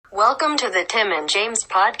Welcome to the Tim and James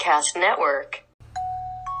Podcast Network.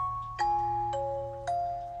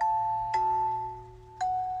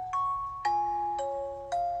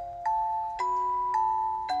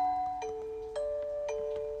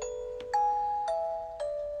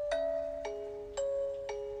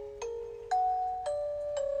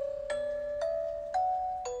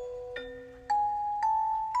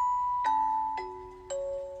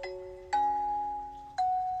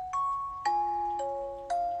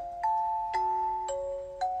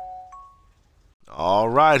 All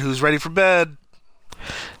right, who's ready for bed?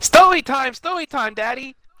 Story time,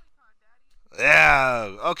 Daddy.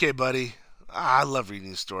 Yeah, okay, buddy. I love reading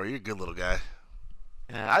your story. You're a good little guy.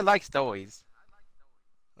 I like stories.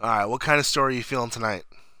 All right, what kind of story are you feeling tonight?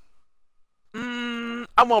 I'm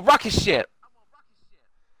on rocket ship.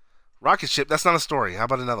 Rocket ship? That's not a story. How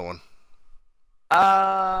about another one?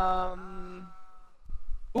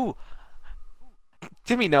 Ooh.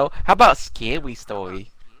 Timmy, no. How about scary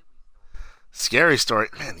story? Scary story?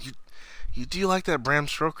 Man, you do like that Bram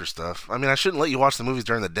Stoker stuff. I mean, I shouldn't let you watch the movies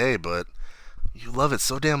during the day, but you love it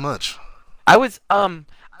so damn much. I was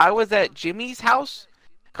at Jimmy's house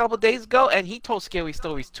a couple days ago, and he told scary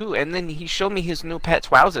stories too. And then he showed me his new pet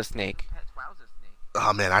trouser snake.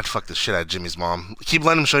 Oh man, I'd fuck the shit out of Jimmy's mom. Keep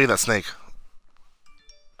letting him show you that snake.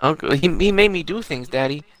 Uncle, he made me do things,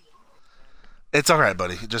 Daddy. It's all right,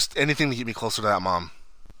 buddy. Just anything to get me closer to that mom.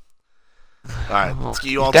 All right, let's get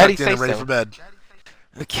you all Daddy tucked in and ready for bed.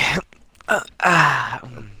 Okay.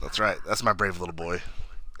 That's right. That's my brave little boy.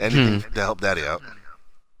 Anything to help Daddy out.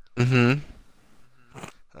 Mm-hmm.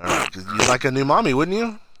 All right, 'cause you'd like a new mommy, wouldn't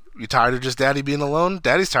you? You tired of just Daddy being alone?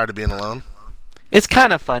 Daddy's tired of being alone. It's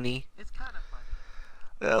kind of funny.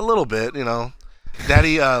 Yeah, a little bit, you know.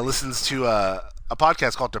 Daddy listens to a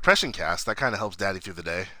podcast called Depression Cast. That kind of helps Daddy through the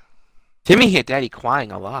day. Timmy hear Daddy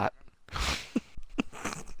crying a lot.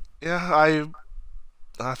 Yeah,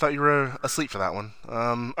 I thought you were asleep for that one.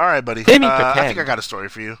 All right, buddy. Timmy, I pretend. think I got a story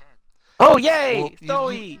for you. Oh, yay! Well,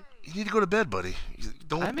 Story! You need to go to bed, buddy.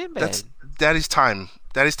 I'm in bed. That's Daddy's time.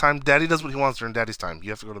 Daddy's time. Daddy does what he wants during Daddy's time.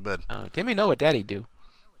 You have to go to bed. Timmy know what Daddy do.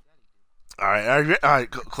 All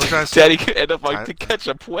right. Close your eyes. Daddy could end up like to catch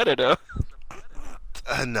a predator.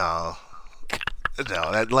 No.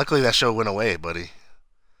 Luckily, that show went away, buddy.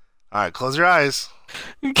 All right, close your eyes.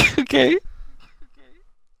 Okay.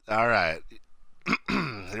 All right.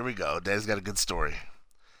 Here we go. Daddy's got a good story.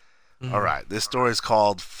 All right. This story is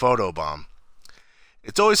called Photobomb.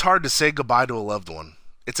 It's always hard to say goodbye to a loved one.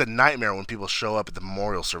 It's a nightmare when people show up at the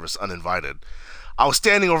memorial service uninvited. I was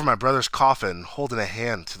standing over my brother's coffin, holding a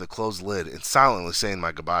hand to the closed lid and silently saying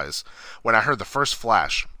my goodbyes, when I heard the first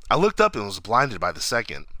flash. I looked up and was blinded by the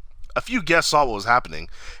second. A few guests saw what was happening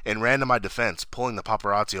and ran to my defense, pulling the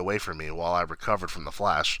paparazzi away from me while I recovered from the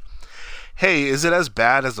flash. "Hey, is it as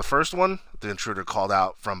bad as the first one?" the intruder called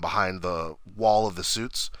out from behind the wall of the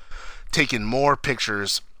suits, taking more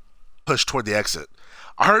pictures, pushed toward the exit.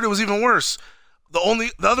 "I heard it was even worse.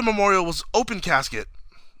 The other memorial was open casket."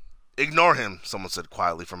 "Ignore him," someone said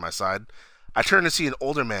quietly from my side. I turned to see an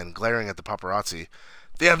older man glaring at the paparazzi.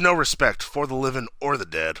 "They have no respect for the living or the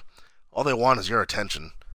dead. All they want is your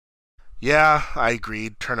attention." "Yeah," I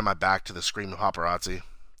agreed, turning my back to the screaming paparazzi.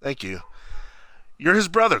 "Thank you." "You're his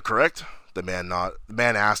brother, correct?" The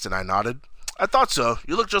man asked, and I nodded. "I thought so.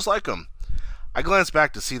 You look just like him." I glanced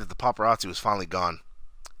back to see that the paparazzi was finally gone.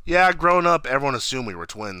 "Yeah, growing up, everyone assumed we were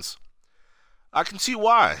twins." "I can see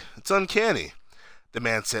why. It's uncanny." The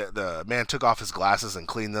man took off his glasses and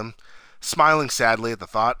cleaned them, smiling sadly at the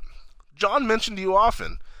thought. "John mentioned you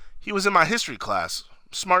often. He was in my history class.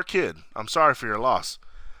 Smart kid. I'm sorry for your loss."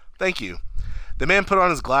 "Thank you." The man put on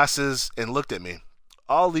his glasses and looked at me.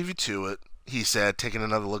 "I'll leave you to it," he said, taking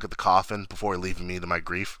another look at the coffin before leaving me to my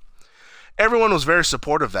grief. Everyone was very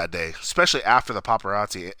supportive that day, especially after the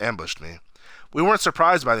paparazzi ambushed me. We weren't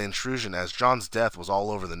surprised by the intrusion, as John's death was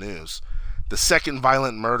all over the news. The second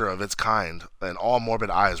violent murder of its kind, and all morbid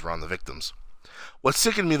eyes were on the victims. What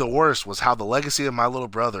sickened me the worst was how the legacy of my little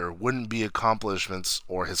brother wouldn't be accomplishments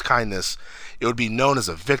or his kindness. It would be known as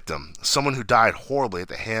a victim, someone who died horribly at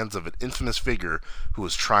the hands of an infamous figure who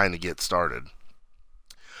was trying to get started.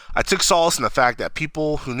 I took solace in the fact that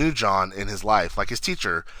people who knew John in his life, like his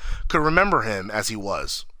teacher, could remember him as he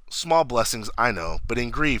was. Small blessings, I know, but in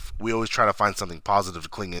grief, we always try to find something positive to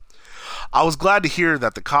cling in. I was glad to hear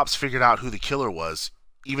that the cops figured out who the killer was,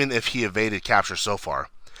 even if he evaded capture so far.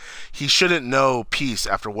 He shouldn't know peace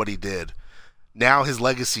after what he did. Now his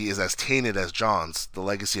legacy is as tainted as John's, the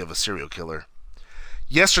legacy of a serial killer.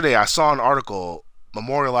 Yesterday I saw an article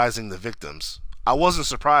memorializing the victims. I wasn't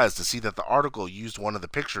surprised to see that the article used one of the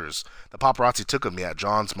pictures the paparazzi took of me at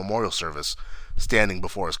John's memorial service, standing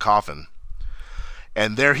before his coffin.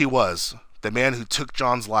 And there he was, the man who took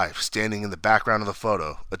John's life, standing in the background of the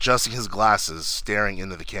photo, adjusting his glasses, staring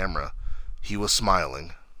into the camera. He was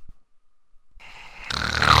smiling.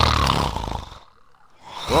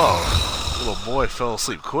 Whoa, little boy fell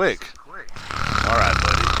asleep quick. Alright,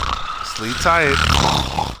 buddy. Sleep tight.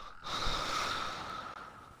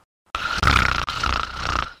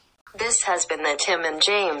 This has been the Tim and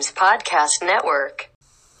James Podcast Network.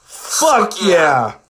 Fuck yeah!